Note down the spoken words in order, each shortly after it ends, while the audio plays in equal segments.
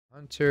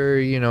Hunter,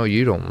 you know,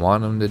 you don't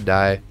want them to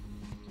die.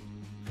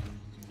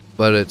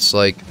 But it's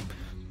like,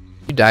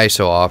 you die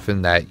so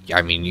often that,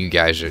 I mean, you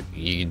guys are,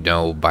 you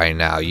know by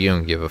now, you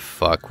don't give a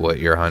fuck what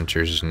your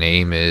hunter's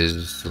name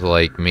is.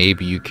 Like,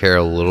 maybe you care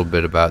a little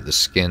bit about the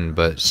skin,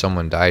 but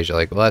someone dies, you're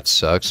like, well, that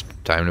sucks.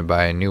 Time to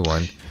buy a new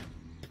one.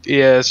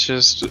 Yeah, it's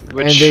just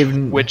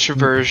which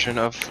version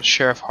of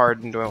Sheriff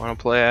Hardin do I want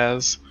to play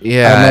as?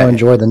 Yeah, I don't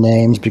enjoy the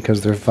names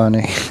because they're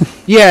funny.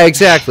 yeah,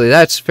 exactly.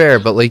 That's fair,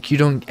 but like you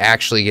don't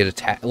actually get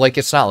attacked. Like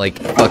it's not like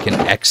fucking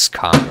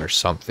XCOM or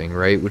something,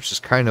 right? Which is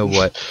kind of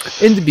what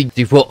in the big.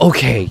 Well,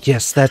 okay,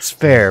 yes, that's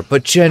fair,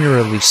 but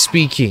generally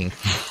speaking,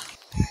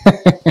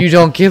 you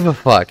don't give a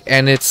fuck,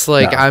 and it's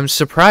like I'm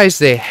surprised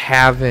they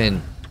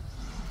haven't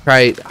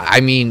tried. I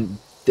mean.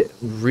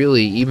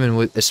 Really, even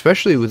with,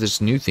 especially with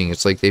this new thing,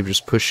 it's like they've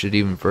just pushed it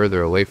even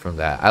further away from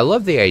that. I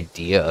love the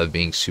idea of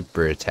being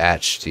super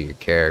attached to your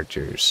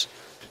characters,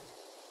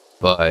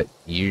 but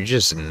you're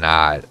just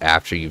not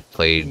after you've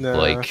played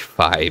like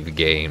 5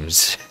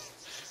 games.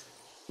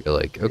 You're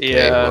like,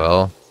 okay,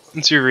 well.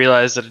 Once you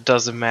realize that it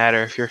doesn't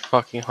matter if your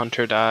fucking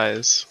hunter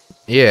dies.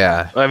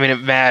 Yeah. I mean, it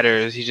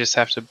matters. You just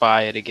have to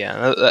buy it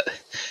again.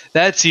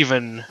 That's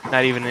even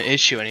not even an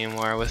issue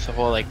anymore with the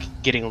whole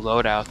like getting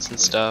loadouts and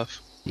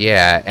stuff.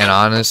 Yeah, and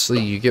honestly,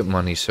 you get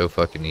money so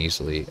fucking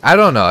easily. I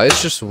don't know,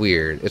 it's just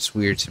weird. It's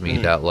weird to me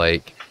that,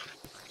 like,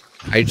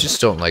 I just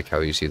don't like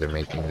how easy they're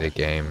making the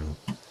game.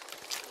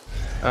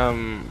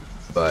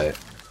 But...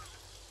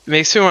 It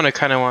makes me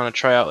kind of want to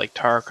try out, like,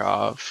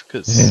 Tarkov,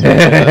 because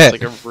that's,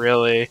 like, a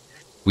really...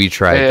 We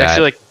tried that. I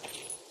feel like...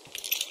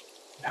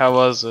 How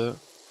was it?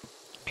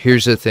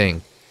 Here's the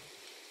thing.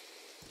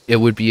 It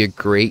would be a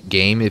great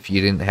game if you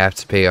didn't have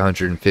to pay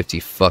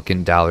 $150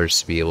 fucking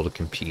to be able to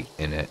compete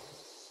in it.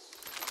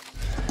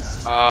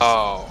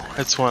 Oh,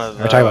 it's one of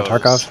those. Are we talking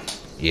about Tarkov?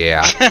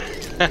 Yeah.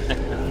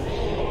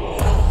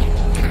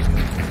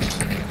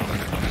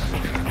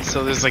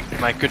 So there's like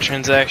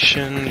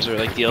microtransactions or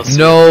like DLC?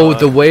 No,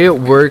 the way it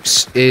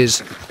works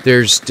is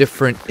there's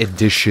different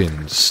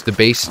editions. The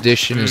base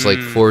edition is like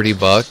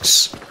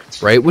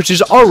 $40, right? Which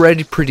is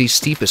already pretty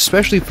steep,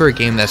 especially for a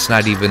game that's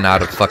not even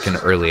out of fucking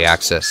early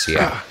access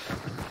yet.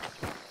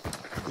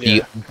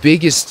 The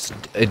biggest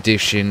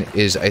edition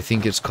is, I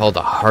think it's called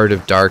the Heart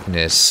of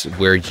Darkness,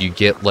 where you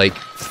get like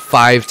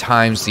 5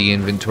 times the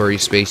inventory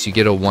space, you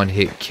get a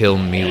one-hit kill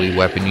melee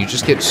weapon, you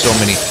just get so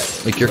many,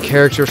 like your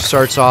character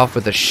starts off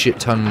with a shit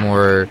ton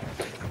more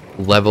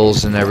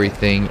levels and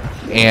everything,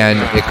 and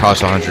it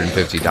costs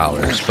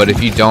 $150. But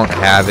if you don't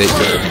have it,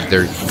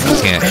 you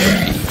can't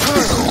compete.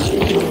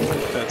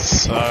 That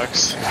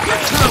sucks.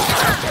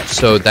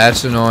 So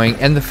that's annoying,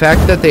 and the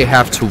fact that they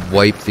have to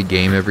wipe the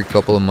game every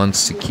couple of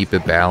months to keep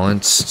it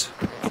balanced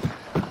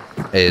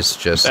is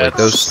just like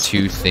those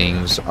two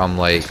things. I'm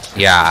like,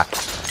 yeah.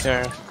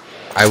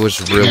 I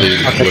was really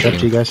I'll catch up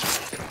to you guys.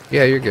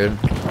 Yeah, you're good.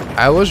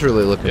 I was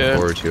really looking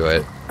forward to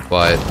it,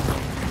 but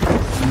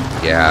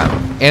yeah,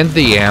 and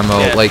the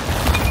ammo, like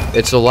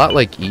it's a lot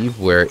like Eve,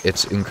 where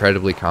it's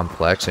incredibly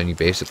complex and you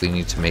basically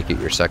need to make it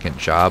your second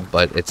job,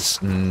 but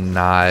it's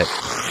not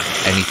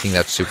anything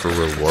that's super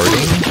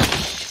rewarding.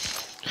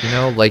 You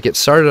know, like it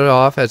started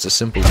off as a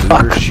simple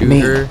looter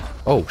shooter.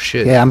 Oh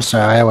shit. Yeah, I'm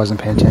sorry, I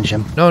wasn't paying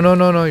attention. No,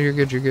 you're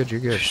good, you're good,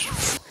 you're good.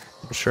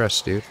 No stress,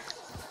 dude.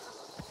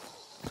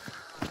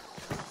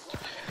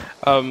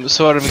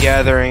 So what I'm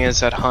gathering is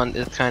that Hunt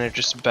is kind of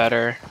just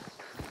better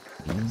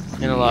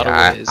in a lot of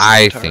ways.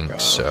 I think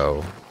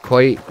so.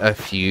 Quite a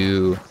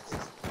few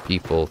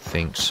people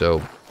think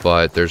so,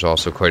 but there's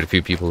also quite a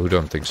few people who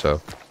don't think so.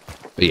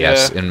 But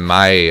yes, in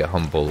my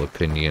humble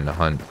opinion,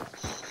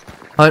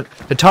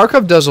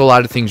 Tarkov does a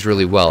lot of things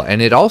really well,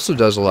 and it also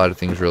does a lot of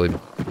things really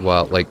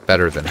well, like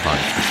better than Hunt.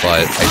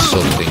 But I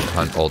still think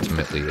Hunt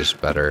ultimately is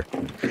better.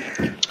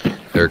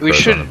 We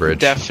should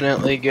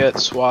definitely get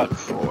SWAT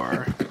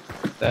 4.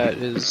 That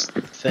is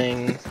the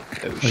thing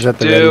that we should do. Is that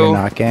the Ready or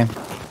Not game?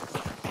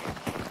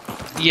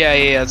 Yeah,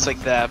 it's like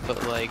that,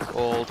 but like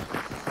old.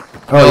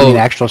 Oh, you mean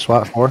actual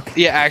SWAT 4?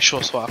 Yeah,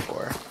 actual SWAT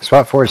 4.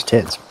 SWAT 4 is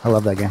tits. I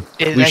love that game.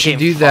 We should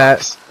do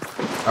that.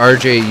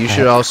 RJ, you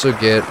should also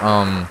get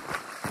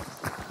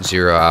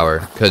 0 Hour,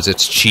 because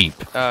it's cheap.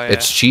 Oh, yeah.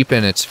 It's cheap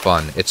and it's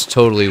fun. It's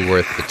totally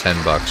worth the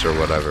 $10 or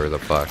whatever the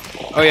fuck.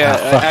 Oh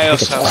yeah, I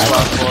also have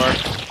SWAT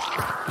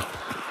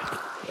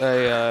 4.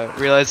 I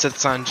realized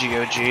it's on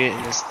GOG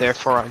and is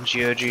therefore on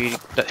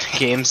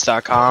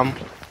GOGgames.com.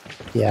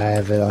 Yeah, I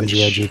have it on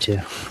GOG too.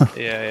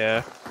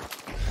 yeah.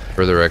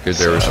 For the record,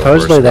 there was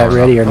supposedly that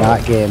Ready or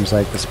Not game is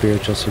like the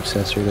spiritual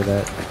successor to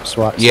that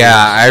SWAT. Yeah,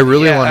 I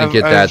really want to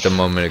get that the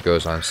moment it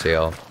goes on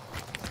sale.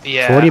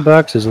 Yeah.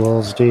 $40 is a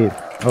little steep.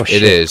 Oh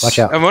shit! It is. Watch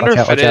out! I wonder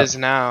if it is out.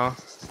 now.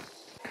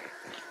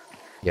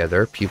 Yeah,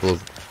 there are people.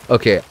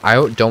 Okay, I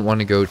don't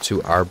want to go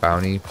to our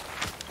bounty.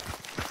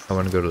 I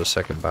want to go to the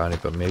second bounty,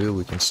 but maybe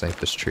we can snipe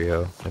this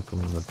trio, nip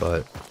them in the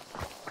butt.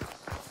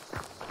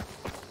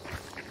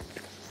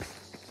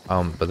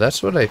 But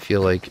that's what I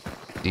feel like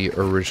the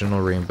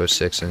original Rainbow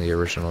Six and the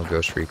original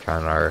Ghost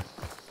Recon are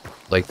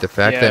Like, the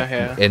fact Yeah,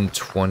 that yeah. in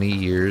 20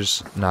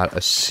 years, not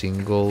a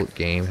single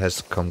game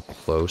has come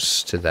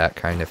close to that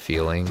kind of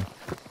feeling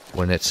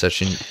when it's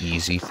such an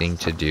easy thing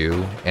to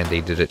do, and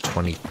they did it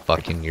 20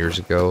 fucking years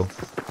ago.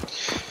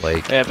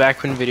 Like, Yeah,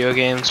 back when video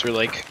games were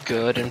like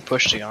good and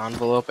pushed the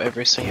envelope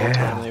every single Yeah.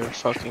 time they were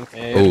fucking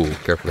made. oh,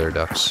 careful there,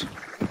 ducks.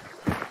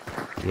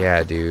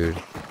 Yeah, dude.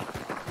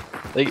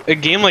 Like a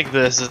game like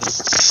this is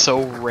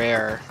so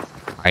rare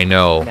I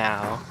know.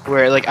 now,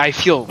 where like I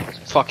feel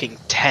fucking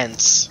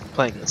tense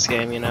playing this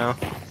game, you know?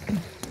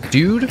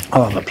 Dude?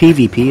 Oh, the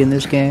PvP in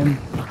this game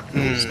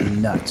is Mm.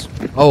 nuts.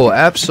 Oh,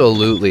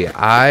 absolutely.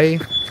 I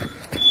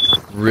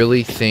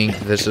really think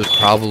this is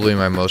probably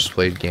my most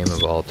played game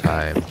of all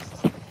time.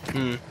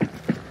 Mm.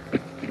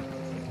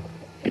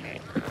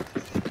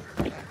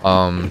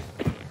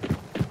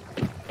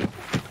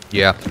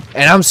 Yeah.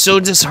 And I'm so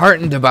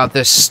disheartened about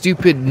this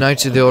stupid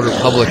Knights of the Old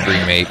Republic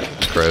remake,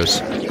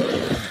 bros.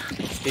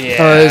 Yeah.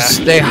 Because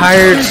they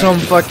hired some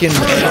fucking...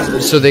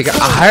 So they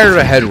hired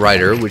a head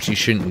writer, which you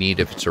shouldn't need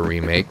if it's a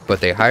remake,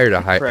 but they hired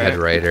a Right. head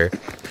writer.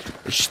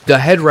 The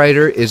head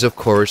writer is, of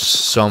course,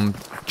 some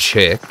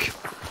chick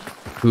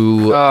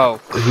who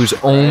whose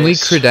only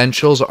Christ.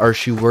 credentials are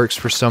she works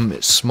for some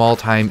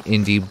small-time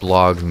indie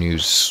blog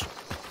news,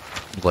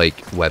 like,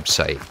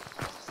 website.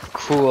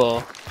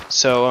 Cool.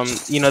 So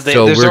you know,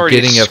 So there's we're already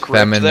getting a script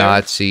there.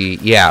 feminazi.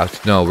 Yeah,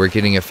 no, we're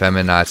getting a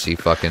feminazi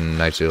fucking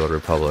Knights of the Old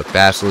Republic.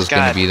 Basile's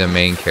gonna God. be the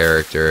main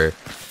character.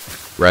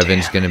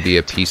 Revan's Damn gonna be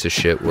a piece of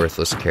shit,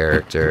 worthless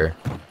character.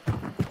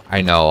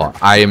 I know.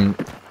 I'm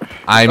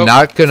Oh.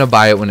 not gonna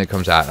buy it when it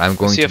comes out. I'm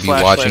going See to a be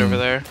flashlight watching. over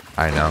there.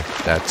 I know.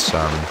 That's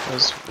That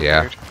was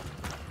Yeah. weird.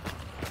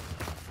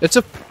 It's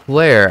a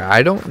flare.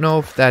 I don't know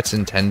if that's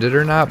intended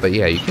or not, but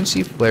yeah, you can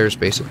see flares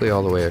basically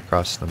all the way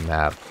across the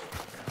map.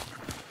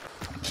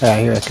 Ah,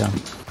 here I come.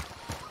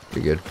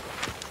 Pretty good.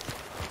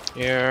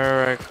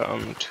 Here I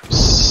come to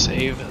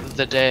save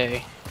the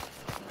day.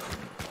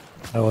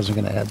 I wasn't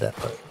gonna add that,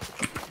 but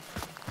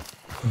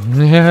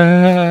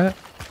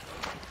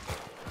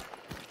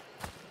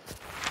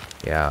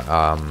Yeah,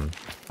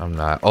 I'm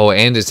not. Oh,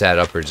 and it's at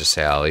Upper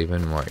DeSalle,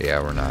 even more.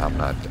 Yeah, we're not.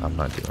 I'm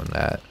not doing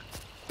that.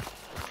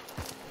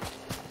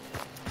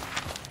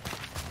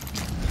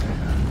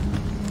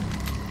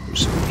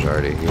 Someone's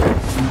already here.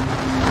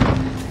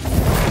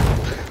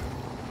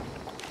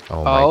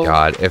 Oh my Oh.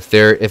 god! If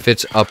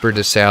it's Upper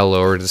DeSalle,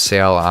 Lower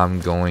DeSalle, I'm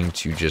going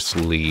to just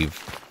leave.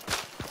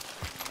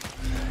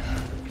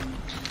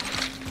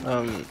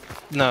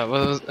 No,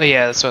 what was, oh,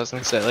 yeah, that's what I was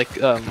gonna say. Like,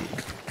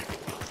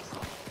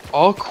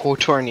 all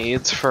KOTOR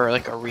needs for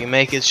like a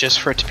remake is just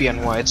for it to be on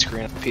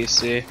widescreen on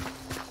PC.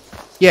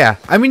 Yeah,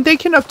 I mean they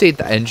can update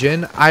the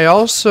engine. I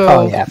also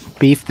oh yeah,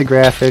 beef the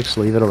graphics,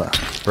 leave it alone.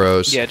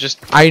 bros. Yeah, just.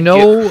 I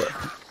know.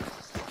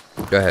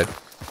 Go ahead.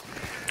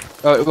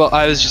 Oh, well,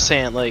 I was just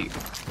saying, like,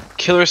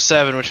 Killer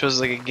 7, which was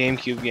like a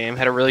GameCube game,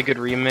 had a really good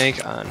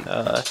remake on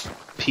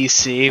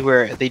PC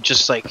where they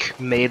just like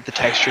made the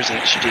textures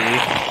HD.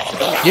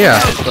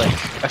 Yeah. Added,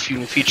 like a few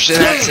new features,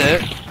 and that's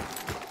it.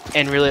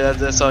 And really,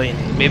 that's all you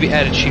need. Maybe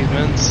add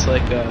achievements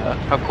like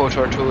how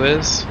KOTOR 2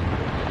 is,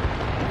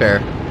 Fair.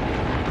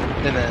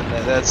 and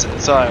then that's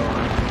all I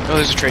want. Oh,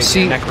 there's a train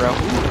See- here, Necro.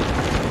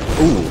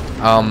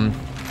 Ooh. I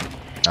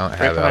don't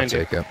have it. I'll behind you.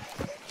 take it.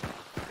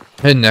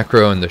 And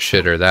Necro and the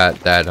shitter.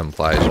 That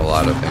implies a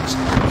lot of things.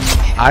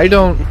 I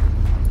don't.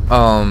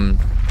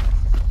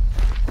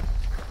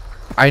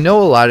 I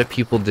know a lot of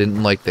people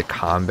didn't like the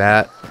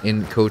combat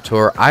in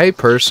KOTOR. I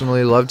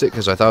personally loved it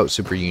because I thought it was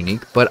super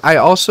unique. But I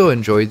also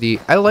enjoyed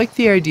I like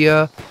the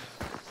idea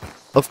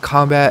of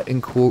combat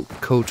in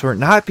KOTOR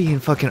not being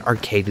fucking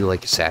arcadey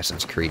like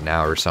Assassin's Creed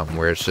now or something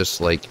where it's just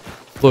like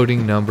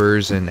floating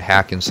numbers and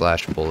hack and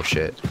slash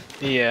bullshit.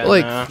 Yeah.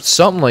 Like no.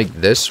 something like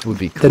this would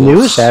be cool. The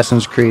new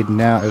Assassin's Creed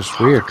now is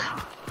weird.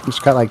 It's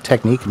got like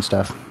technique and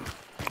stuff.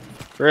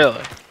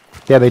 Really?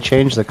 Yeah, they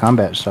changed the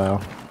combat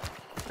style.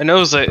 I know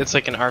it's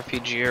like an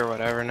RPG or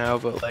whatever now,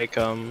 but like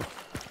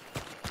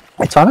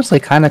It's honestly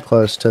kind of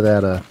close to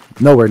that.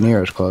 Nowhere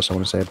near as close, I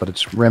want to say, but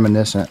it's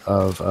reminiscent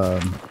of.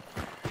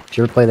 Did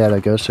you ever play that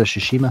Ghost of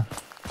Tsushima?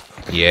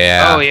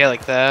 Yeah. oh yeah,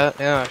 like that.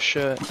 Yeah,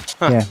 shit.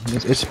 Huh. Yeah,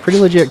 it's pretty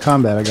legit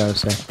combat, I gotta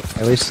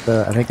say. At least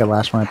I think the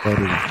last one I played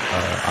was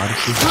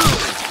Odyssey.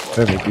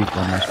 Whatever the Greek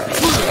one was.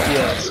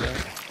 Yeah. So.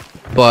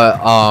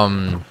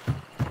 But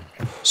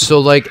so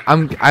like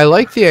I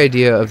like the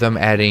idea of them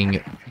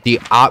adding the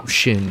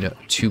option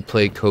to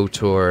play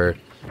KOTOR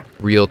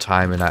real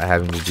time and not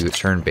having to do it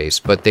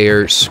turn-based, but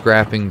they're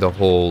scrapping the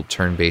whole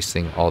turn-based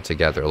thing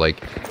altogether.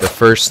 Like the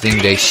first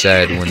thing they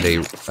said when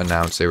they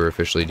announced they were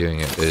officially doing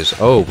it is,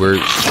 "Oh,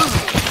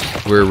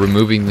 we're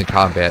removing the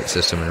combat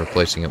system and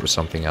replacing it with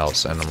something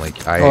else." And I'm like,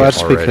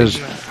 That's already. because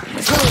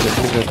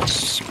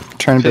it's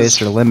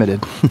turn-based or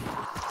limited.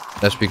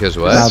 That's because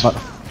what?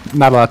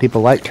 Not a lot of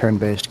people like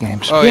turn-based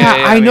games. Oh, yeah,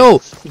 yeah, I mean, know.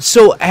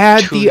 So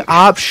add True. the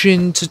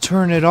option to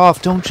turn it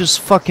off. Don't just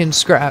fucking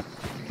scrap.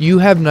 You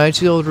have Knights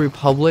of the Old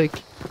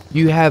Republic.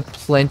 You have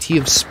plenty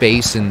of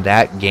space in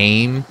that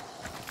game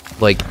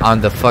like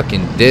on the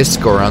fucking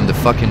disc or on the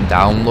fucking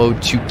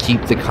download to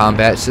keep the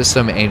combat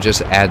system and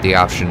just add the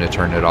option to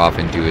turn it off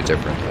and do it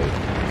differently.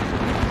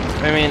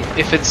 I mean,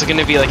 if it's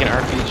gonna be like an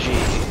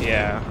RPG,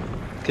 yeah,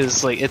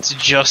 because like it's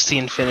just the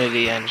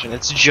Infinity engine.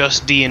 It's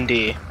just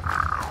D&D.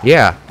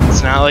 Yeah.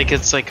 It's not like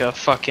it's like a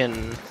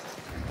fucking.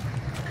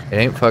 It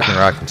ain't fucking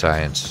rocket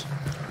science.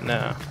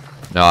 No.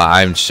 No,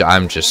 I'm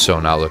just so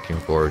not looking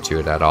forward to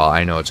it at all.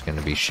 I know it's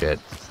gonna be shit.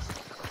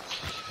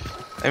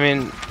 I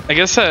mean, I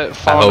guess that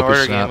Fallen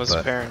Order game was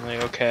apparently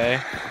okay.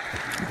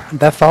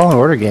 That Fallen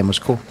Order game was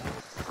cool.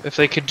 If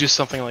they could do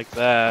something like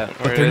that,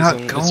 where But they're not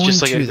going it's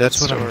just like to. a That's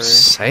what story. I'm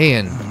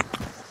saying.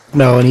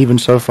 No, and even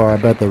so far, I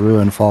bet they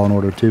ruined Fallen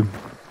Order 2.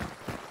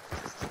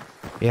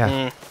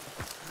 Yeah.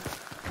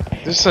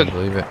 There's a.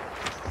 Believe it.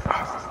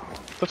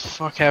 What the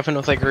fuck happened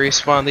with like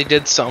Respawn? They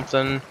did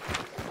something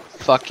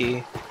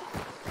fucky.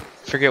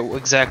 Forget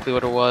exactly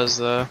what it was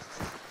though.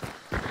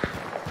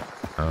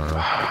 I don't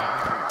know.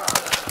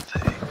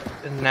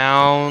 They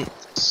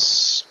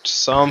announced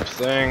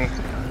something.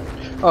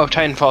 Oh,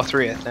 Titanfall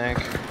 3, I think.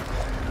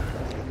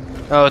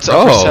 Oh, it's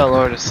up for sale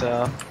or to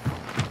sell.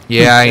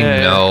 Yeah, I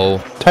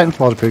know.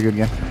 Titanfall is a pretty good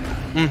game.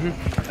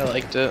 I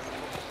liked it.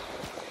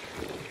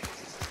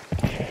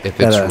 If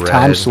it's That red.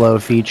 time slow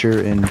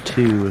feature in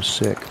 2 was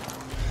sick.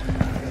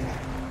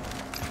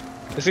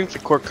 I think the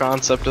core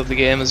concept of the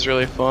game is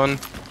really fun.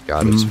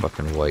 God, it's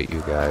fucking white,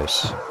 you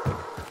guys.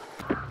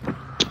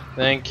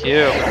 Thank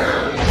you.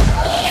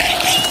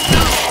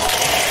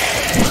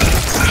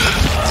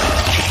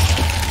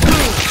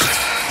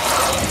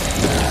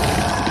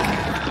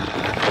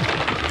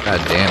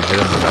 God damn, hit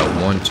him with that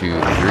 1, 2,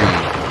 3.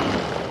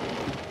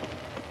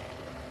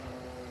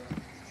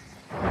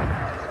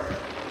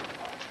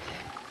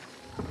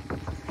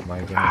 Am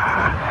I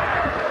gonna...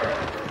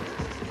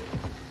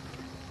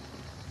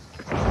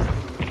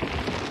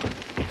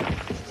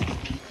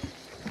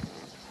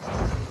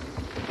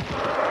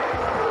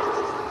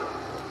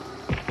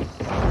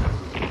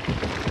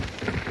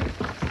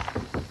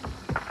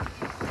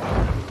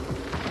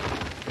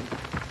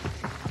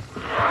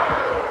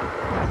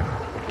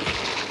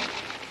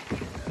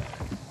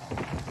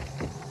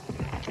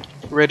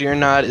 Ready or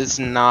Not is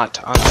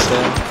not on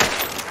sale.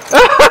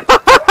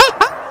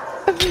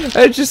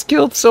 I just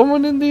killed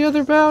someone in the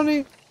other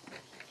bounty.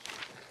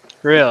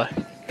 Really?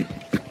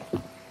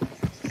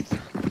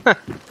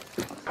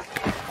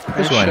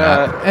 Just why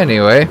not?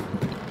 Anyway,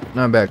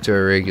 now back to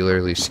our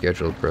regularly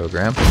scheduled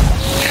program.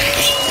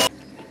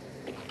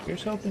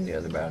 Here's hoping the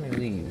other bounty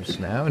leaves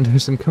now and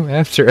doesn't come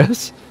after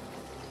us.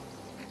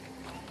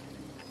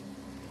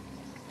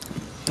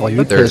 Well,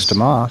 you pissed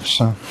him off,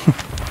 so...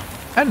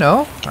 I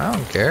know. I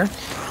don't care.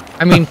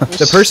 I mean,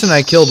 the person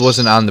I killed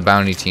wasn't on the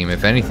bounty team.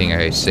 If anything,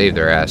 I saved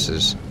their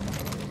asses.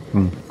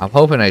 I'm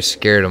hoping I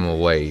scared them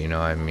away, you know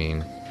what I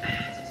mean?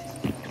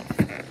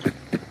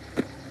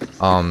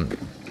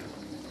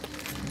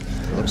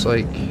 Looks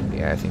like...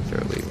 Yeah, I think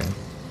they're leaving.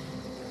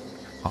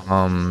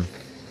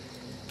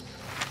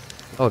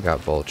 Oh, got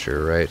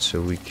Vulture, right? So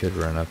we could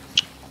run up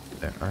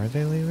there. Are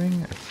they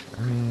leaving?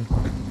 I mean...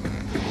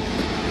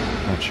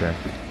 Not sure.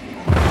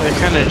 They're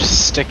kind of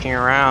just sticking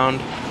around.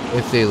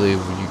 If they leave,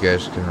 you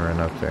guys can run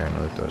up there and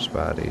loot those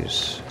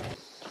bodies.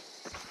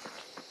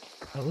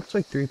 It looks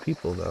like 3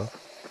 people, though.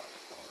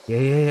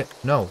 Yeah.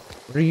 No.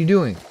 What are you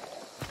doing?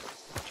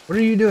 What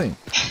are you doing?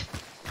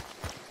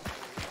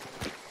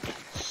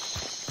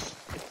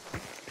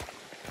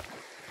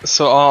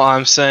 So all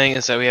I'm saying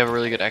is that we have a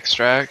really good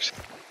extract.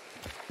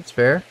 That's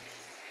fair.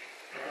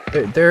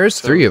 There is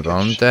 3 of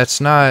them.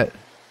 That's not...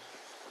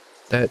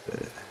 That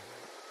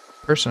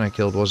person I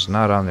killed was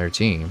not on their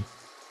team.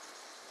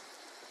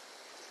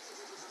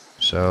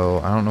 So,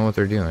 I don't know what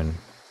they're doing.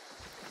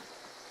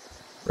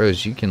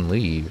 Rose, you can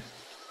leave.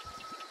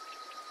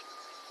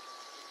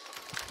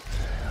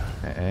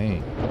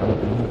 Hey,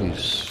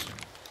 nobody's...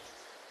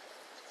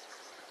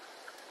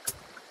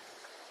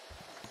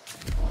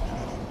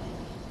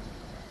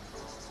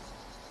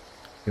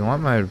 If you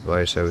want my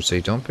advice, I would say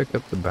don't pick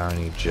up the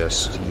bounty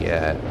just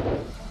yet.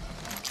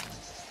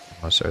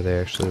 Unless, are they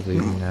actually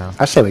leaving now?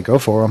 I say we go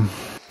for them.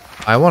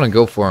 I want to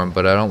go for them,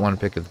 but I don't want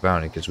to pick up the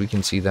bounty because we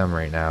can see them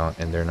right now,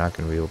 and they're not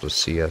going to be able to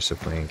see us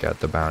if we ain't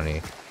got the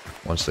bounty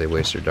once they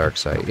waste their dark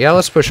sight. Yeah,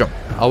 let's push them.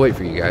 I'll wait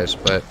for you guys,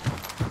 but...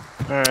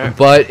 Alright.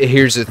 But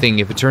here's the thing.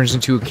 If it turns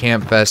into a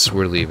camp fest,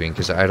 we're leaving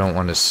because I don't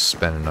want to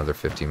spend another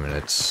 50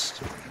 minutes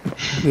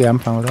Yeah, I'm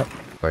fine with that.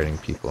 fighting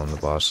people in the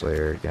boss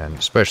layer again,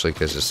 especially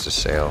because it's the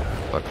sale.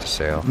 Fuck the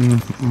sale.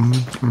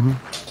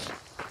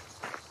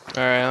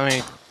 Alright, let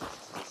me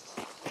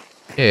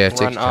Yeah, take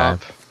run your time.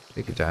 up.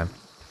 Take your time.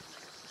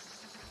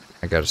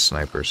 I got a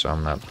sniper, so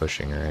I'm not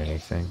pushing or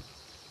anything.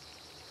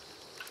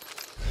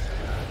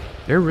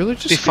 They're really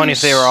just... It'd be funny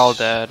if they were all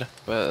dead,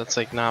 but it's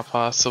like not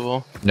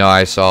possible. No,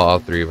 I saw all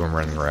 3 of them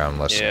running around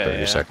less than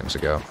 30 seconds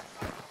ago.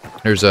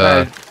 There's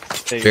a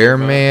Right.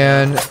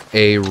 Fairman,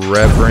 a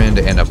Reverend,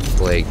 and a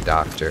Plague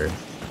Doctor.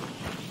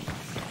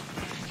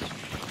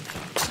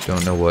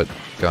 Don't know what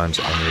guns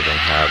any of them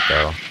have,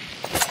 though.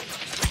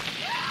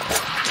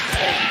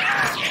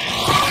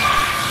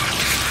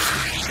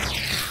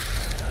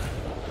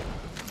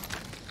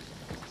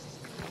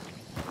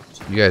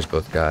 You guys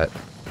both got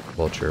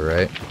vulture,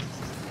 right?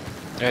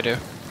 I do.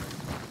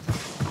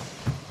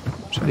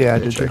 Yeah, I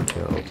Bitch did.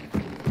 killed.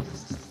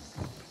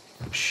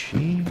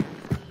 She.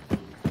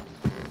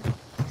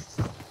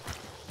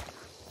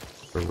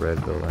 The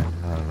red building.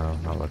 I don't know.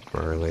 I'll look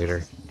for her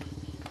later.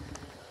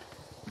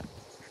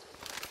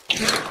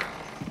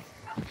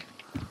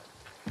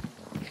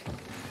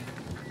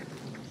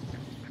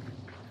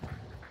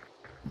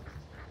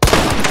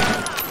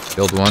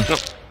 Killed one. Nope.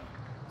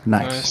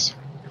 Nice.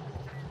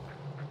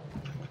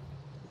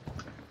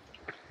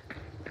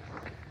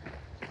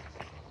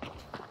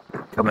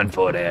 Coming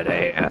for that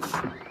ass.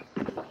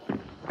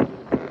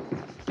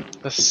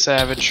 The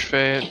savage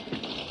fate.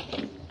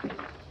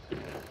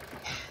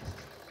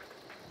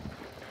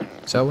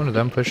 Is that one of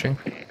them pushing?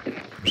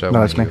 Or is that No,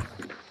 one it's of me. you?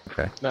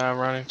 Okay. Nah, I'm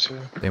running too.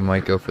 They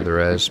might go for the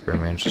res.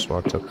 Bearman just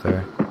walked up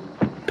there.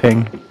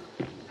 Ping.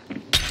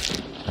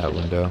 That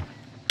window.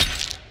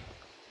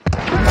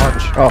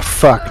 Watch. Oh,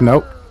 fuck.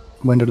 Nope.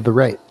 Window to the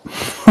right.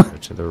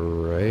 To the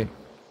right.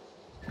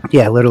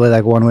 Yeah, literally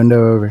like one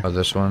window over. Oh,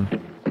 this one.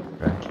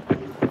 Okay.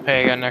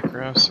 Hey, I got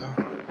necro, so.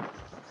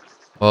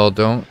 Well,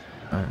 don't.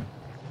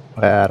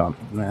 I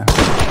don't. Nah.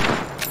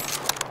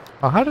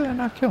 Oh, how did I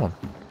not kill him?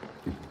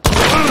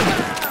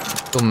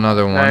 Killed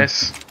another one.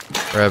 Nice.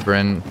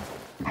 Reverend.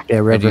 Yeah, I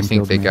do Reverend think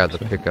killed they me, got the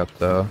so. pickup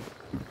though.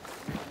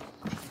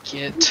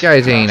 Get. You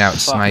guys ain't the out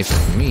fuck-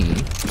 sniping me.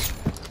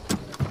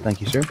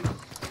 Thank you, sir.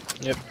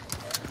 Yep.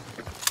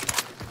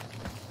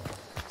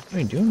 What are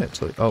you doing it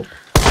to? Oh.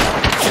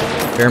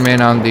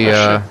 Bearman on the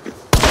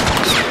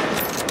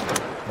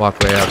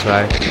walkway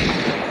outside.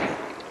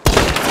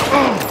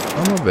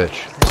 Oh no,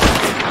 bitch.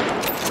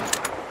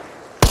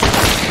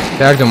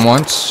 Tagged him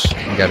once.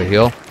 You gotta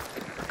heal.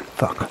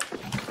 Fuck.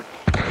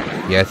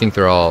 Yeah, I think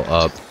they're all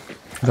up.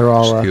 They're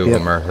all Just two of yep.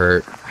 them are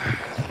hurt.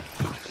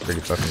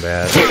 Pretty fucking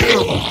bad.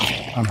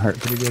 I'm hurt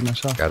pretty good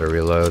myself. Gotta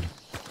reload.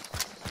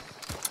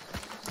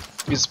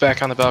 He's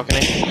back on the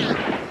balcony.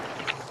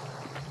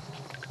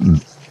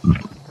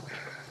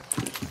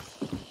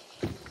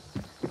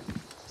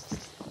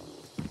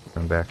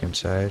 I'm back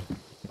inside.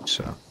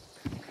 So.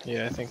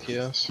 Yeah, I think he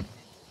is.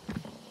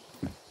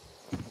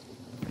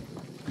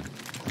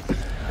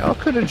 Y'all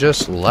could have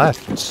just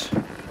left. Just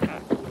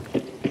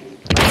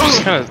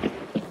kind of.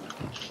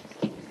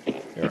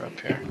 You're up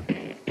here.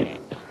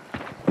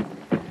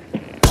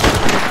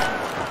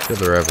 Kill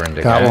the Reverend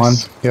again. Got one.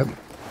 Nice. Yep.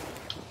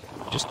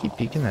 Just keep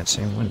peeking that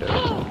same window.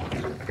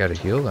 I gotta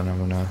heal, then I'm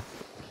gonna.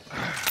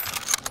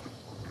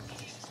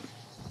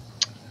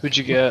 Who'd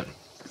you get?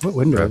 What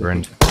window?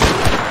 Reverend.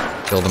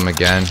 Killed him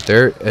again.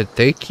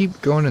 They keep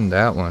going in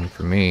that one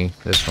for me.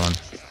 This one.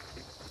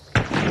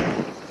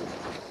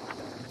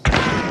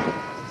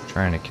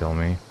 Trying to kill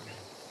me.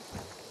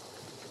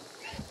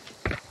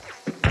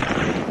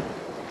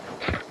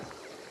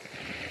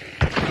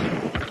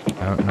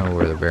 I don't know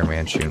where the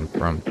Bearman's shooting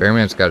from.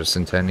 Bearman's got a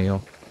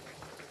Centennial.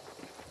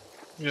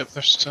 Yep,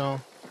 they're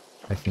still.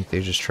 I think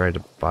they just tried to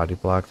body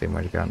block. They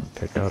might have gotten a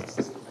pickup.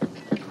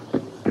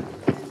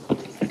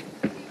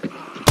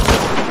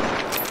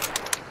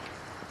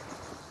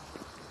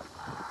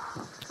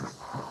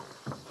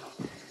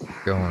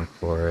 Going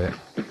for it.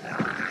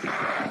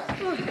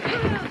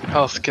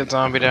 Health kid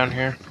zombie down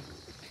here.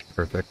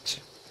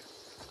 Perfect.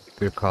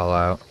 Good call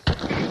out.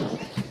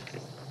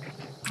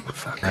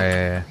 Fuck.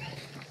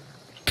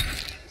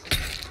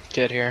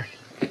 Get here.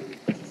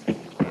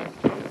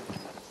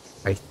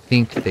 I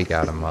think they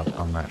got him up.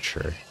 I'm not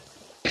sure.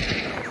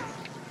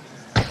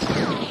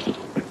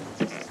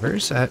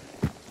 Where's that?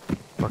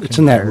 It's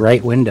in that fucking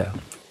right window.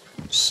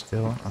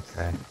 Still?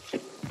 Okay.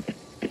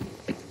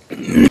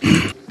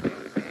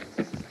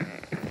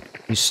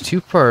 He's too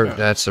far.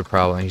 That's the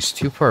problem. He's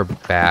too far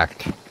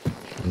back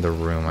in the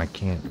room. I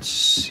can't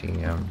see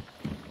him.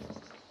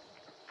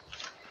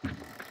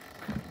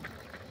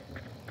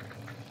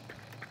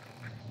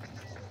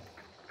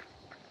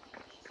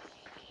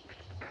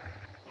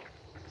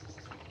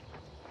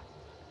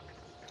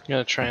 I'm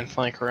gonna try and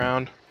flank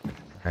around.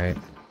 Right.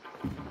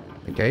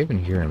 Like, I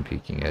even hear him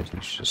peeking at.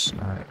 He's just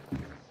not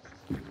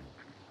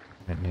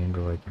at an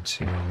angle I can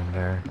see him in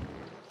there.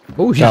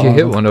 Oh, he Got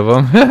hit one. one of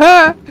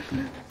them.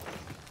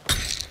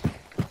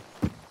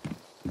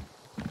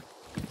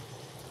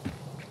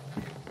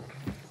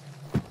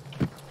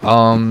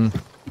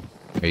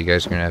 Are you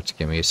guys gonna have to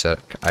give me a sec?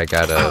 I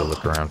gotta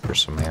look around for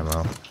some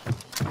ammo.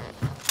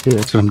 Yeah,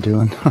 that's what I'm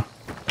doing.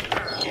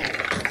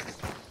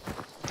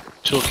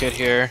 Toolkit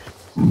here.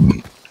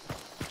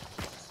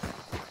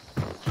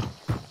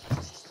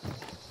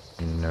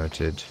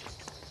 Noted.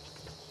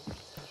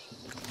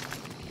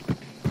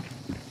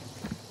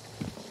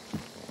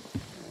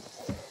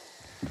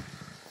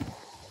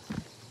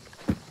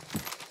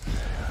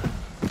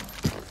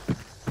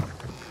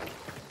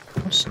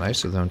 It's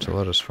nice of them to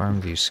let us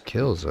farm these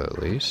kills at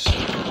least.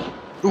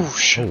 Ooh,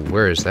 shit. Oh,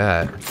 where is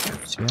that?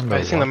 Is he on the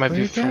I think that might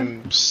be walkway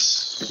again? from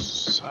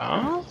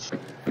south?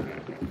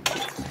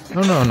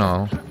 No, no,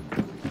 no.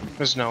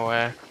 There's no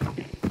way.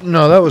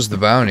 No, that was the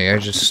bounty. I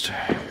just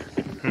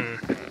Hmm.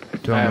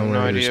 don't I have know no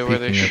where he was idea where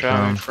they peeking it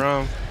shot me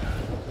from.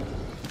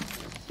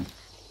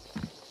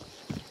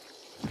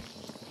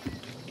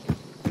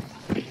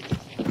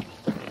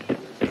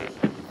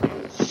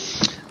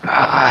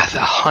 Ah, the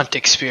hunt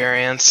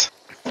experience.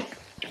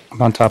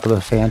 I'm on top of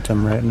the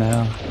Phantom right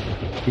now.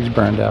 He's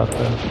burned out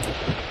though.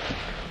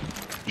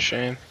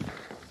 Shame.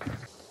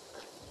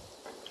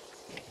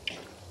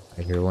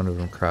 I hear one of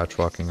them crouch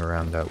walking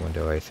around that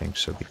window, I think,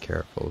 so be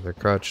careful. They're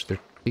crouched, they're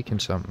peeking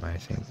something, I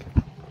think.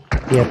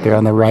 Yep, they're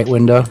on the right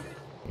window.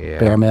 Yeah.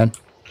 Bearman.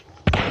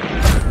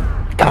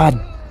 God!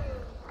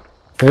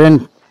 They're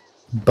in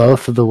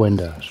both of the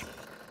windows.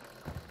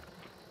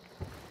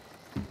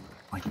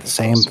 Like the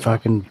same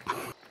fucking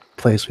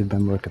place we've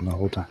been looking the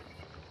whole time.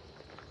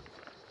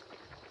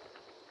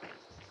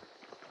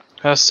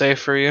 How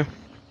safe are you?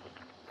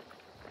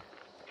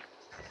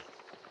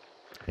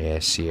 Yeah,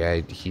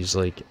 see, he's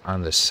like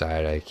on the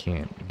side, I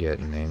can't get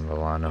an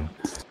angle on him.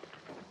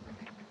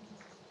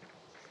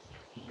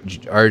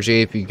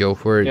 RJ, if you go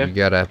for it, Yeah. you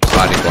gotta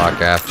body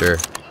block after.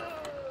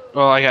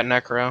 Well, I got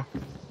Necro.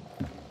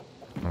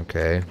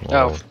 Okay,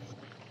 well, Oh,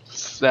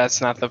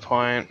 that's not the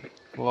point.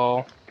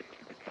 Lol.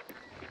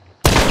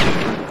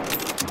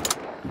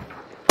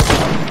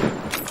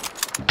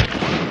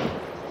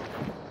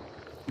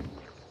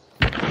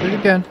 do it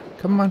again.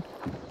 Come on,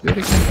 do it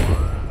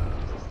again.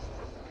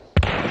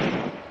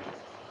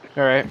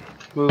 Alright.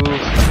 Move.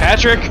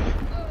 Patrick!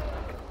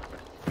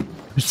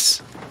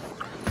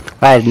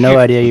 I had no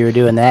idea you were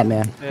doing that,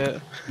 man. Yeah.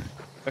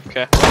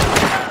 Okay.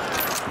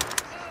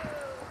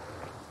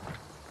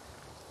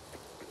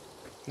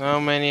 No,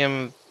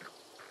 Manium.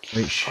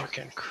 Wait,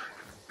 Fucking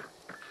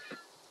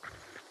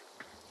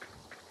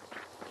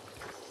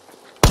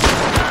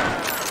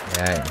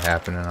that ain't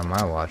happening on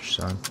my watch,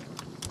 son.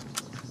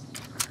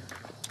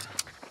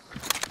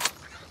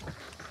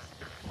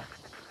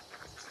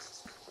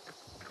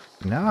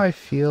 Now I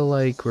feel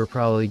like we're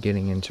probably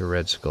getting into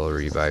Red Skull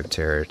Revive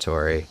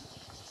territory.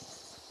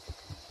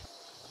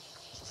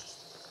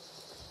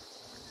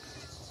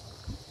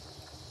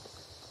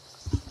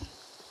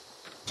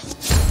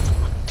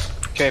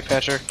 Okay,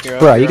 Patrick, you're up.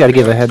 Bro, you you're gotta up,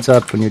 give you're a up. heads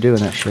up when you're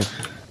doing that shit.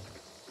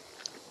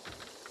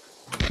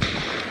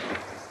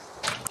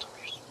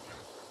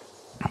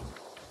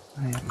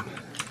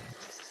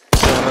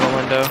 Middle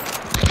window.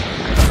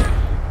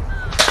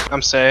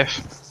 I'm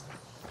safe.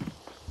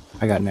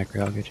 I got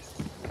Necro, I'll get you.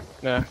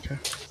 Yeah, okay.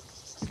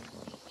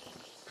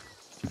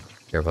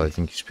 Careful, I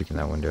think he's peeking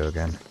that window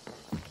again.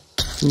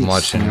 I'm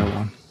watching.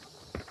 one.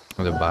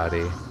 With a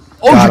body.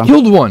 Oh, Got you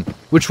him. killed one!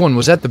 Which one?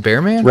 Was that the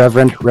bear man?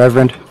 Reverend. Don't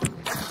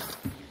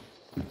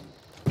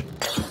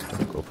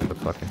go for the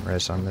fucking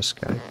res on this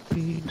guy,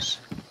 please.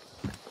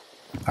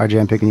 RJ,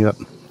 I'm picking you up.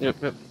 Yep,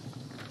 yep.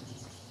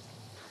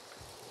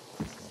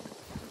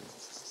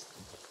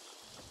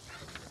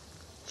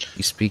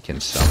 He's speaking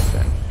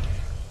something.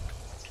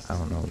 I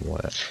don't know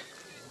what.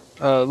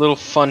 Little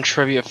fun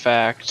trivia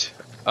fact.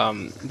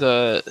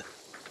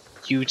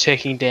 You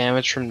taking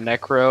damage from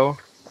Necro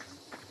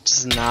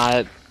does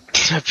not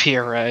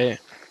appear right.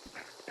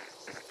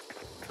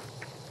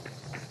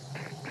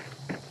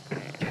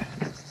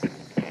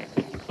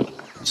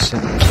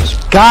 Sitting in this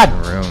God!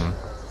 room.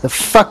 The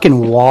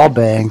fucking wall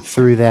bang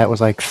through that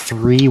was like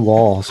 3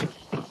 walls.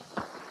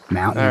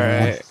 Mountain.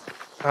 man.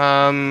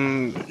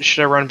 Alright.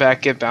 Should I run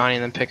back, get bounty,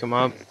 and then pick him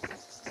up?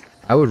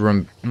 I would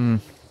run.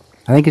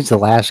 I think it's the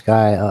last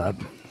guy up.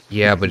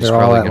 Yeah, but he's They're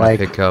all probably at, gonna like-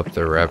 pick up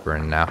the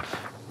Reverend now.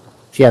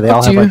 Yeah, they Up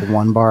all to have you. like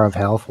 1 bar of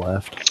health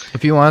left.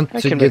 If you want I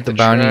to can get make the the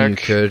bounty, you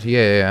track. could.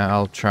 Yeah,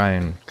 I'll try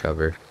and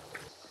cover.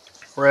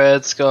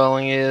 Red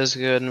sculling is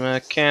good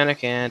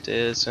mechanic and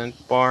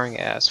isn't boring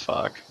as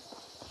fuck.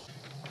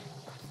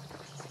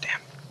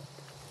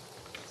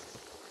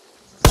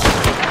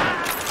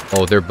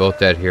 Oh, they're both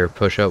dead here.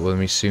 Push up with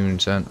me soon,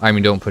 son. I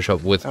mean, don't push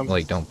up with,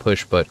 like, don't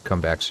push, but come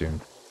back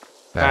soon.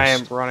 I am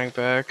Fast. running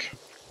back.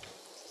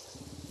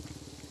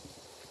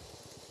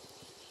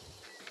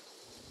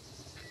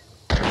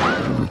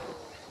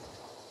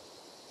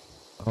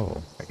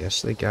 Oh, I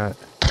guess they got.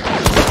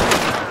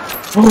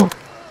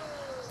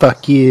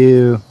 Fuck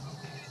you,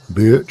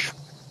 bitch.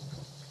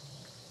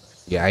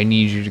 Yeah, I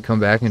need you to come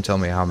back and tell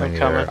me how many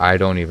there coming. are. I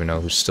don't even know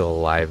who's still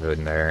alive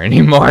in there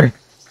anymore.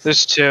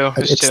 There's 2.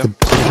 There's It's 2.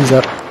 he's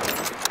up.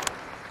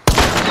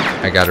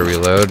 I gotta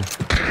reload.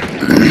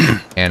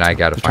 And I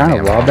gotta find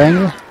Trying to ammo. wall bang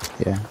you?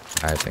 Yeah.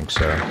 I think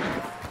so.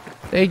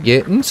 They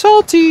getting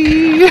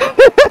salty!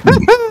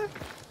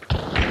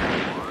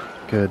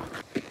 Good.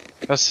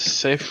 That's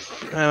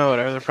safe. Oh,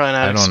 whatever. They're probably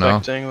not I don't know.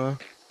 expecting the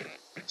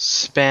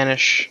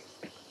Spanish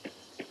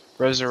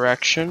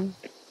resurrection.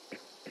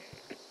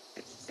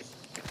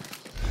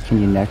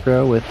 Can you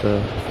necro with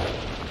the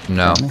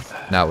No,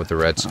 not with the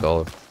Red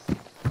Skull.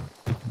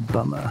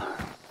 bummer?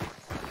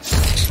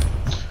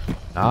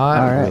 Not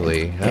Alright.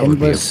 really. That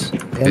Endless-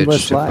 would be a bitch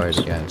endless to lives.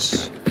 fight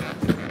against.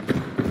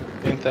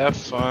 Ain't that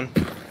fun?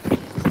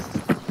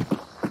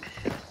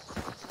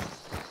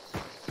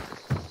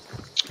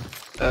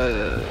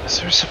 Is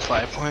there a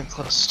supply point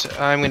close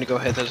to? I'm gonna go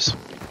hit this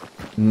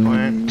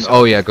point.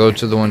 Oh yeah, go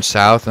to the one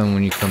south, and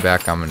when you come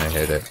back, I'm gonna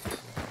hit it.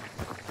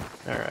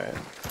 Alright.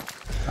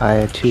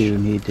 I too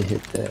need to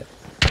hit that.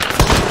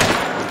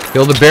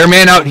 Kill the bear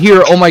man out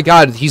here! Oh my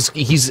god, he's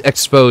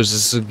exposed.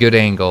 This is a good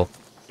angle.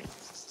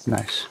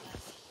 Nice.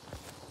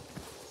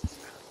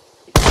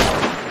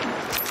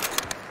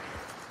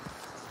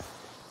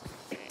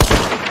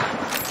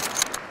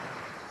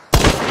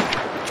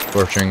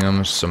 Torturing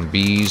them, some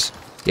bees.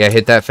 Yeah,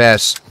 hit that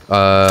fast,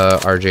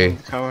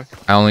 RJ. Coming.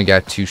 I only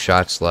got 2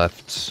 shots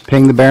left.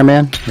 Ping the bear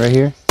man right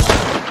here.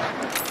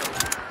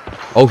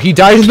 Oh, he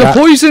died in the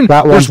poison!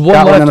 There's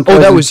one left. Oh,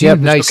 that was you.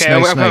 Nice, Okay,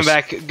 nice, I'm coming nice.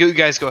 back. You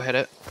guys go hit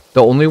it.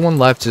 The only one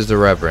left is the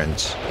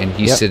Reverend, and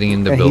he's sitting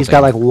in the And building. he's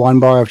got like 1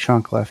 bar of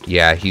chunk left.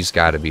 Yeah, he's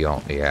got to be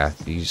on. Yeah,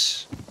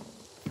 he's.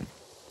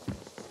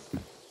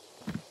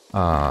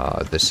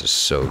 This is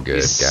so good,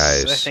 He's,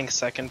 guys. I think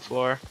 2nd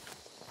floor.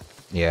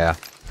 Yeah.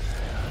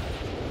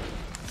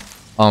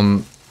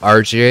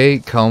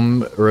 RJ,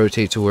 come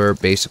rotate to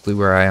basically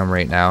where I am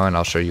right now, and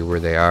I'll show you where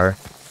they are.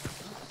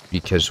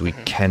 Because we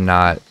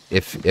cannot,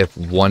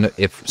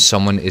 if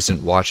someone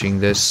isn't watching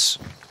this,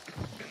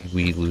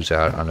 we lose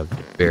out on a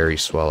very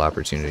swell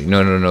opportunity.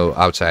 No,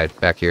 outside,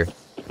 back here.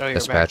 Oh, you're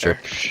Dispatcher.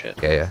 back there.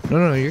 Shit. Yeah.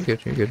 No, you're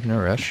good, no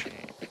rush.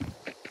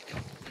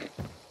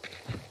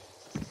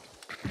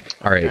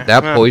 Alright,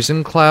 that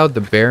poison cloud,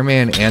 the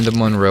Bearman and the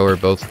Monroe are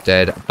both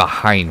dead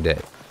behind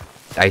it.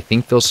 I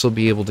think they'll still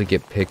be able to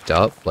get picked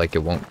up, like it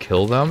won't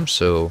kill them,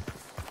 so...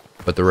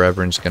 But the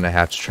Reverend's gonna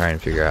have to try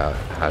and figure out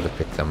how to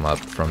pick them up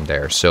from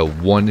there. So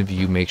one of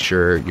you make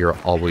sure you're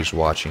always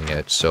watching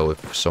it, so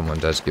if someone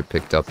does get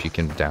picked up, you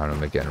can down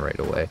them again right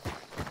away.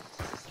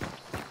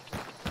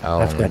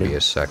 I'll only be a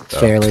sec, though.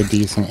 Fairly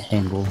decent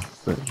angle,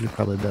 but you're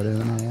probably better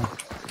than I am.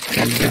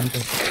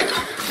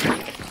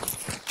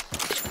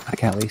 I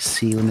can't really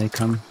see when they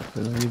come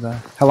for the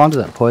revive. How long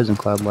does that poison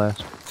cloud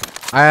last?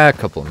 A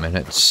couple of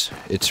minutes.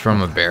 It's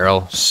from a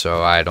barrel,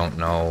 so I don't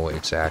know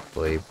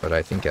exactly, but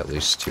I think at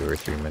least 2 or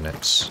 3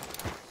 minutes.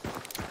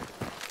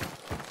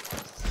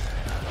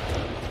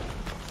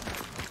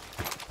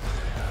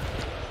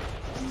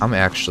 I'm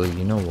actually,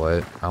 you know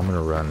what? I'm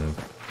gonna run.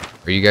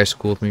 Are you guys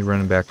cool with me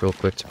running back real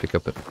quick to pick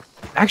up it?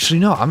 Actually,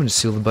 no. I'm gonna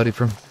steal the bounty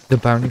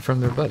from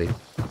their buddy.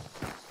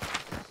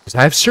 'Cause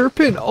I have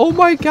Serpent. Oh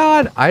my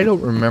god! I don't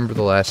remember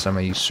the last time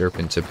I used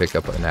Serpent to pick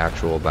up an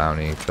actual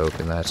bounty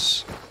token.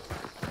 That's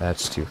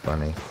too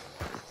funny.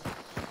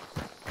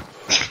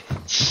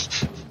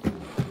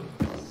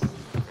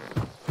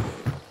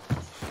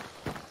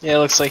 Yeah, it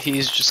looks like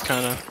he's just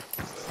kind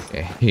of...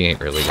 Yeah, he ain't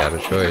really got a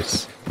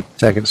choice.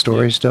 2nd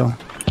story still?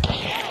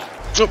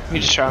 Oh, he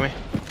just shot me.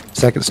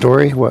 2nd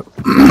story? What?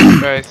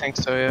 I think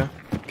so, yeah.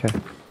 Okay.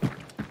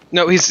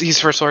 No, he's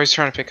 1st floor. He's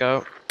trying to pick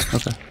out.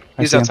 Okay.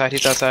 He's outside.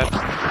 He's outside.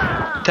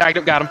 Tagged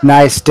him. Got him.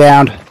 Nice,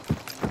 downed.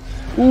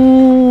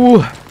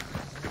 Ooh!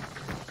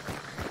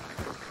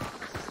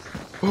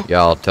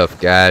 Y'all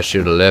tough guys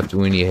should have left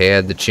when you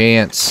had the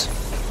chance.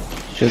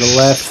 Should have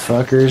left,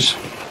 fuckers.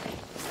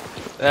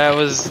 That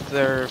was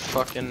their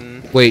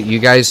fucking... Wait, you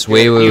guys,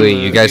 wait,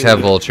 you guys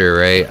have Vulture,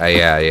 right?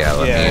 Yeah,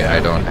 let me,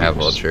 I don't have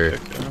Vulture.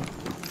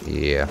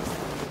 Yeah.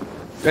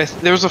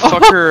 There was a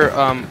fucker,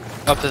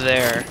 up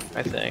there,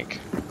 I think.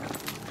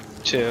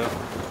 Too.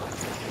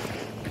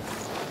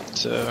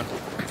 So,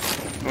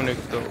 I'm gonna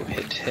go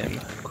hit him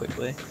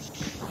quickly.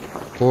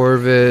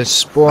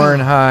 Corvus,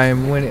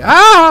 Bornheim, winning.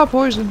 Ah,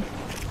 poison!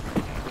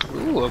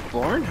 Ooh, a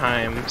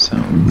Bornheim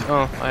sound.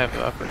 Oh, I have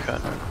an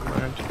uppercut. Never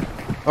mind.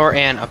 Or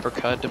an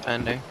uppercut,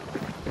 depending.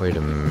 Wait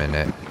a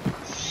minute.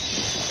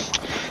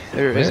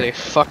 There is a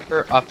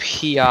fucker up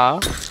here.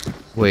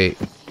 Wait.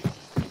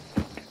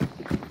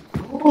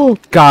 Oh,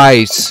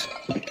 guys.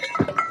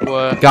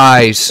 What?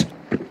 Guys.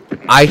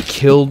 I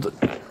killed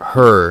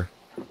her.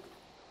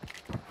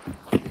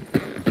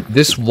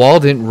 This wall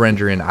didn't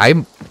render in.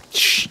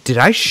 Did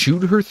I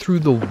shoot her through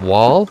the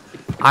wall?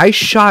 I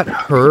shot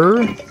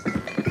her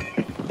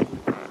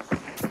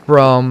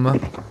from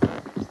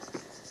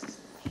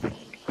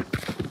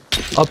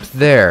up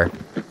there.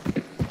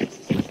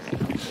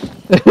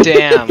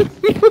 Damn.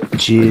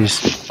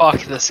 Jeez.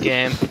 Fuck this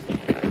game.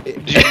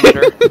 Did you loot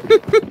her?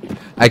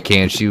 I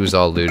can't. She was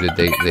all looted.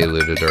 They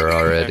looted her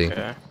already.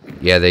 Okay.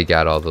 Yeah, they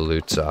got all the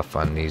loots off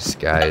on these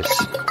guys.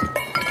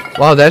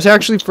 Wow, that's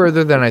actually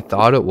further than I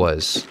thought it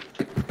was.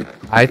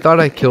 I thought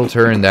I killed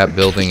her in that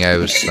building I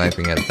was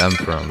sniping at them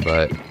from,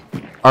 but...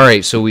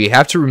 Alright, so we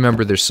have to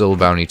remember there's still a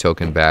bounty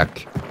token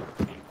back.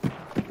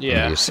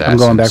 Yeah. I'm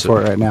going back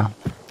for it right now.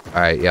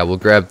 Alright, yeah, we'll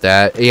grab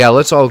that. Yeah,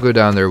 let's all go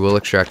down there. We'll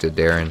extract it,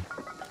 Darren.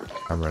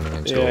 I'm running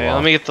into a wall.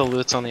 Let me get the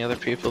loots on the other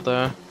people,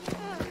 though.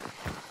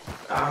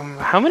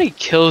 How many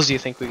kills do you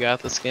think we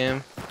got this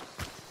game?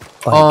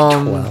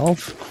 Like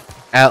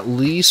 12? At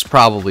least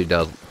probably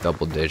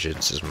double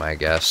digits is my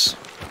guess.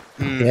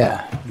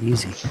 Yeah,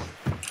 easy.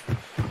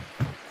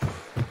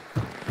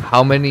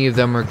 How many of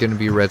them are going to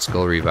be Red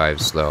Skull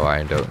revives, though?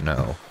 I don't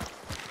know.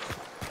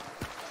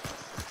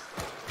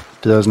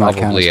 Do those not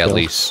Probably count as at kills?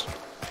 least.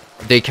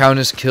 They count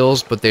as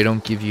kills, but they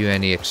don't give you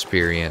any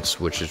experience,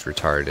 which is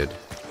retarded.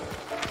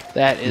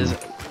 That is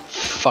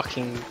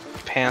fucking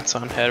pants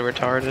on head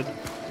retarded.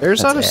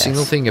 There's That's not a ass.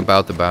 single thing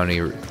about the bounty,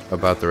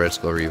 about the Red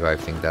Skull revive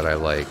thing that I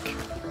like,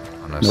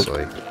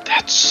 honestly.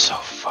 That's so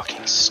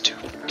fucking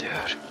stupid,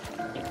 dude.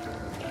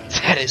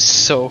 That is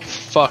so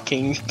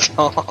fucking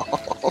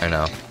tall. I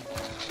know.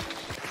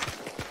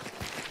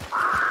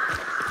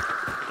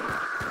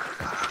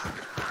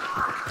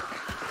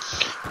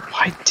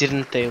 Why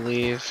didn't they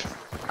leave?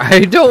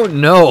 I don't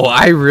know.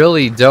 I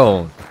really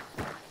don't.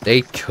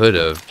 They could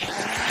have.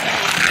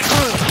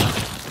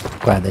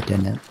 Glad they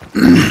didn't.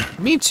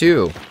 Me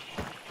too.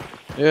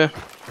 Yeah.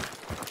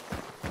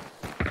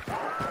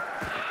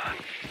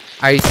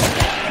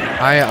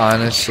 I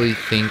honestly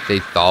think they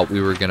thought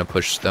we were gonna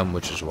push them,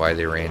 which is why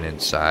they ran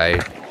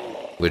inside,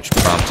 which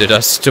prompted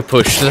us to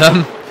push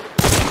them.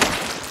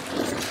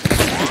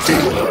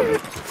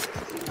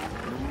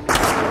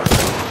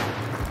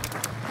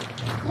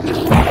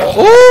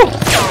 Oh!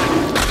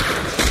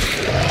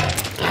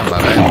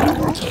 My bad.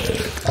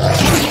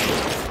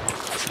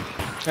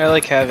 I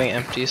like having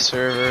empty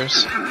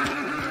servers.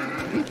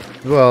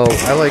 Well,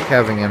 I like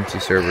having empty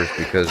servers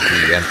because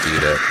we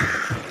emptied it.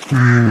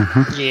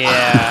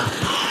 Yeah.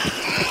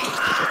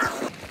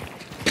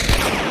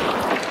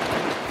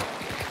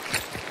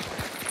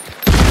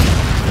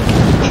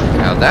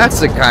 Now that's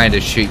the kind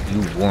of shit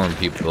you warn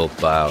people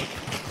about.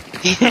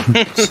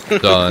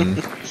 Done.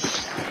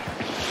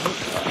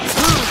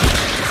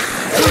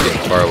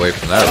 Getting far away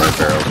from that red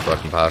barrel as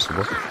fucking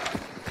possible.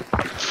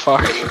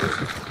 Fuck.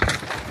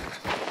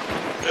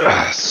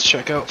 Let's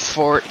check out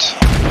Fort.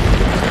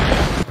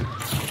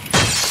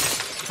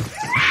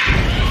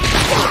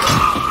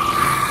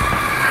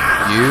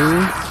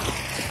 You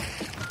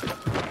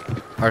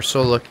are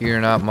so lucky you're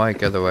not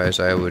Mike, otherwise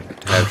I would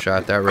have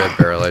shot that red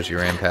barrel as you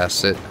ran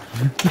past it.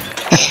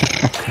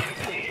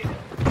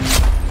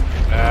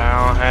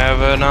 I don't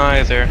have it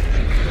either.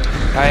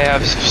 I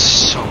have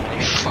so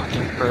many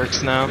fucking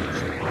perks now.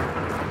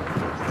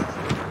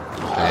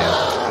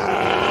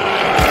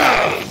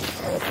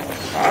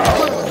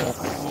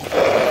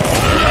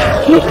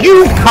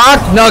 You cock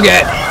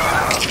nugget!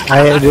 I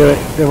had to do it.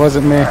 It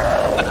wasn't me.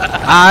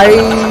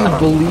 I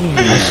believe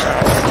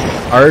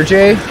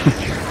RJ,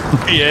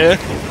 Yeah.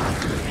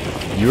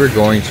 you are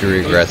going to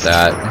regret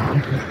that.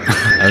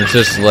 I'm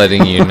just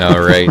letting you know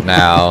right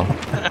now.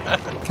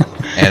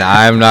 And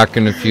I'm not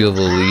going to feel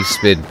the least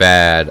bit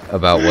bad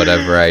about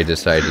whatever I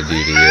decide to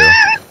do to you.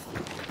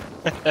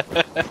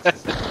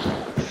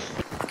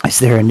 Is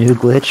there a new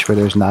glitch where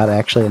there's not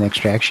actually an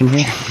extraction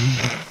here?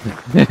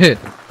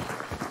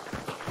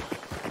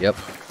 Yep.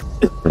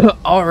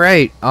 All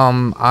right.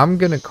 I'm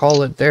gonna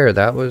call it there.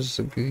 That was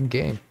a good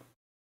game.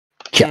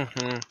 Yeah.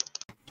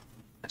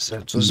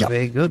 That was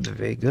very good.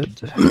 Very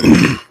good.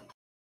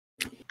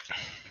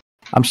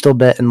 I'm still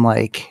betting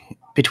like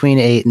between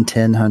 8 and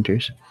 10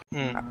 hunters.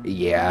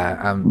 Yeah,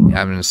 I'm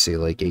gonna say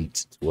like 8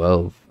 to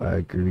 12. I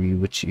agree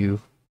with you.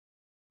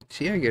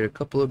 See, I get a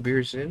couple of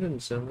beers in, and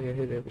suddenly I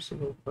hit every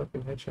single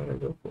fucking headshot I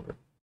go for.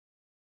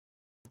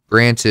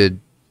 Granted,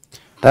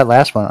 That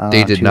last one,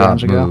 they did 2 not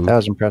rounds ago, move. that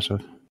was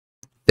impressive.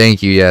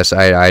 Thank you. Yes,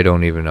 I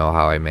don't even know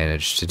how I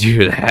managed to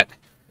do that.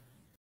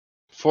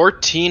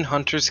 14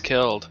 hunters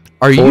killed.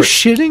 Are you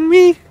shitting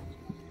me?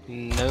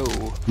 No.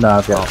 No,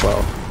 I've got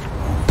 12.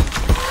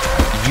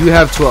 You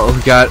have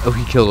 12.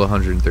 He killed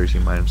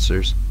 113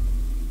 monsters.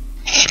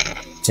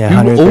 Yeah, You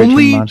 113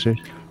 only- monsters.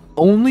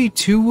 Only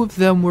 2 of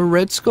them were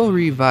Red Skull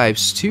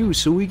revives too,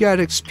 so we got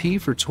XP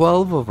for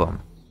 12 of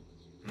them.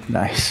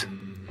 Nice.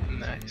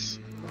 Nice.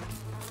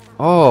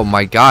 Oh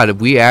my god, I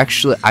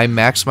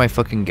maxed my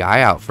fucking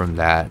guy out from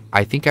that.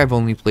 I think I've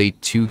only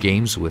played 2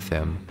 games with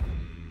him.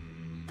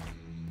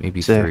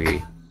 Maybe Sick.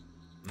 3.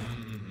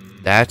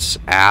 That's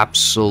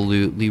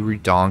absolutely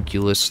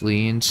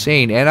redonkulously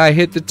insane. And I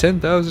hit the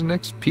 10,000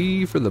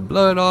 XP for the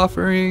blood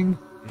offering.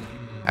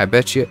 I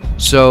bet you.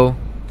 So,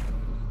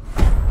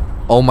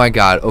 oh my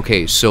god.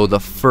 Okay, so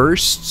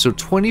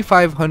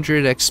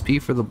 2,500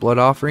 XP for the blood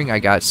offering. I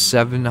got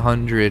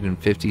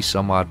 750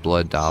 some odd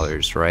blood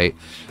dollars, right?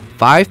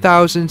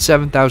 5,000,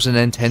 7,000,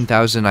 and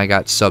 10,000. I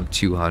got sub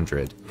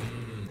 200.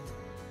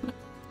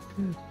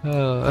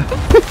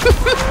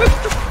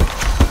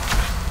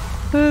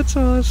 That's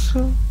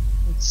awesome.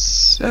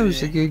 That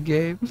was a good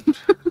game.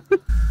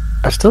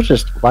 I still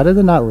just. Why did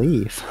they not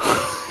leave?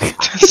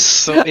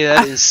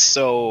 That is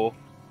so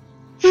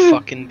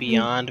fucking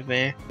beyond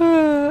me.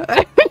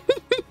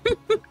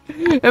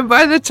 And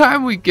by the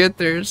time we get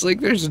there, it's like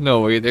there's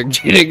no way they're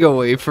getting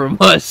away from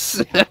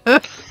us.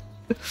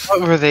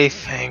 What were they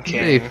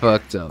thinking? They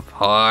fucked up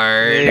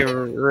hard. They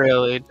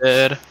really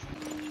did.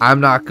 I'm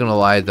not gonna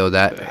lie though,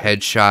 that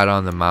headshot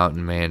on the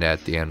mountain man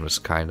at the end was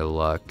kind of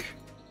luck.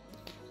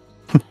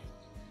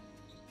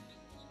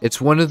 It's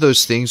one of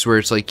those things where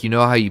it's like, you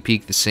know how you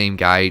peek the same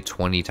guy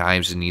 20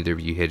 times and neither of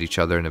you hit each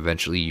other and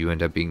eventually you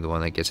end up being the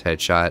one that gets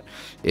headshot?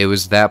 It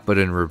was that but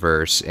in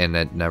reverse, and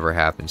that never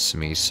happens to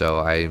me,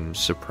 so I'm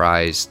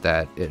surprised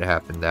that it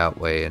happened that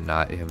way and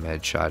not him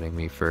headshotting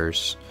me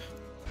first.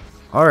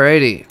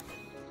 Alrighty.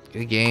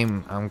 Good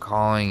game. I'm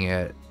calling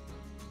it.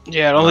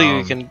 Yeah, I don't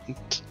think we can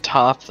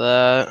top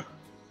that.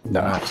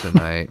 No. Not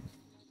tonight.